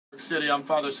City. I'm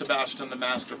Father Sebastian, the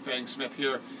Master Fang Smith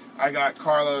here. I got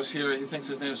Carlos here. He thinks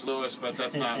his name's Lewis, but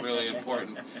that's not really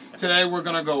important. Today we're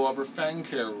going to go over Fang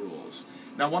care rules.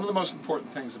 Now, one of the most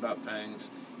important things about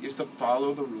Fangs is to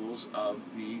follow the rules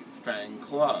of the Fang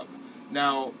Club.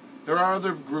 Now, there are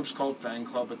other groups called Fang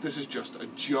Club, but this is just a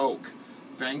joke.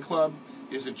 Fang Club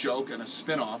is a joke and a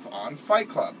spin-off on Fight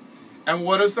Club. And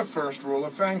what is the first rule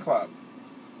of Fang Club?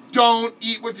 Don't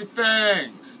eat with your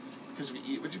fangs! Because if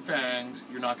you eat with your fangs,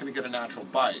 you're not going to get a natural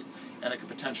bite, and it could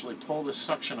potentially pull the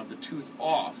suction of the tooth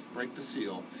off, break the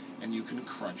seal, and you can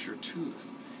crunch your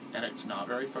tooth. And it's not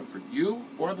very fun for you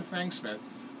or the Fang Smith,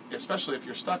 especially if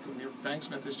you're stuck when your Fang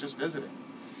Smith is just visiting.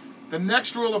 The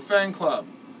next rule of Fang Club: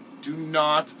 do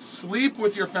not sleep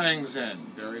with your fangs in.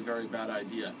 Very, very bad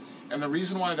idea. And the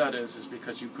reason why that is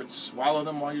because you could swallow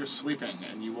them while you're sleeping,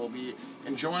 and you will be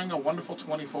enjoying a wonderful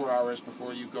 24 hours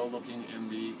before you go looking in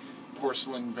the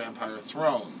porcelain vampire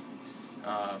throne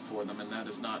for them, and that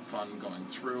is not fun going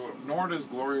through, nor as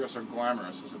glorious or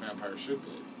glamorous as a vampire should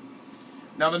be.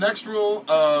 Now, the next rule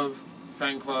of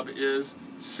Fang Club is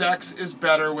sex is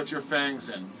better with your fangs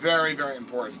in. Very, very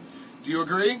important. Do you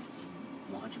agree?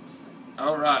 100%.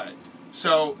 All right.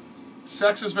 So,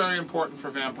 sex is very important for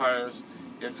vampires.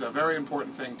 It's a very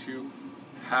important thing to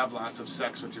have lots of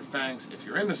sex with your fangs if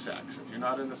you're into sex. If you're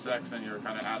not into sex, then you're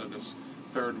kind of out of this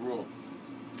third rule.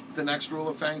 The next rule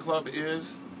of Fang Club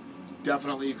is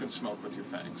definitely you can smoke with your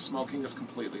fangs. Smoking is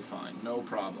completely fine, no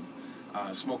problem.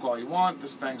 Smoke all you want. The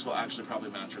fangs will actually probably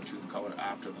match your tooth color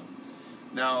after them.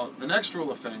 Now, the next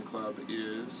rule of Fang Club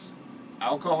is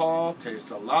alcohol tastes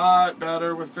a lot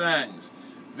better with fangs.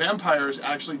 Vampires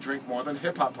actually drink more than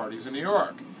hip-hop parties in New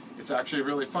York. It's actually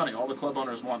really funny. All the club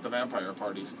owners want the vampire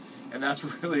parties, and that's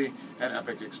really an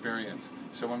epic experience.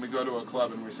 So when we go to a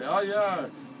club and we say, oh yeah,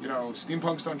 you know,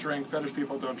 steampunks don't drink, fetish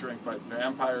people don't drink, but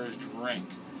vampires drink.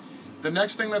 The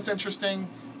next thing that's interesting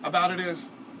about it is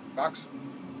box.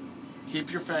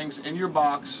 Keep your fangs in your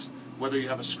box, whether you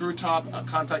have a screw top, a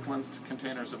contact lens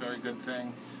container is a very good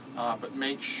thing, but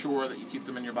make sure that you keep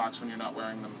them in your box when you're not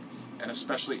wearing them, and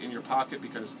especially in your pocket,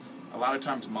 because a lot of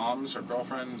times moms or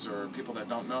girlfriends or people that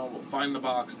don't know will find the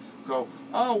box, go,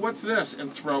 oh, what's this,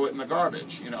 and throw it in the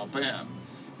garbage, you know, bam.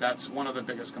 That's one of the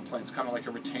biggest complaints, kind of like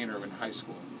a retainer in high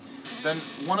school. Then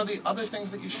one of the other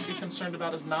things that you should be concerned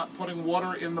about is not putting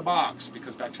water in the box,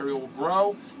 because bacteria will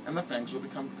grow and the fangs will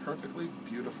become perfectly,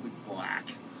 beautifully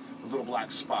black. The little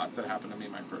black spots that happened to me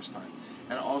my first time.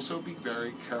 And also be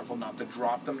very careful not to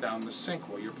drop them down the sink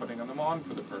while you're putting them on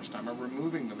for the first time or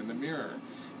removing them in the mirror.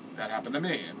 That happened to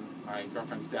me, and my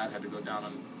girlfriend's dad had to go down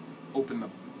and open the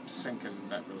sink, and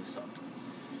that really sucked.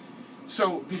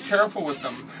 So be careful with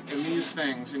them in these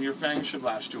things, and your fangs should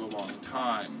last you a long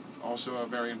time. Also, a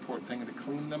very important thing to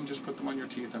clean them, just put them on your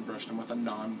teeth and brush them with a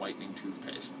non-whitening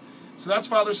toothpaste. So that's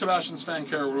Father Sebastian's Fang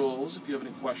Care Rules. If you have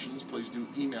any questions, please do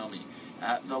email me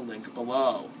at the link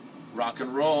below. Rock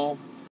and roll.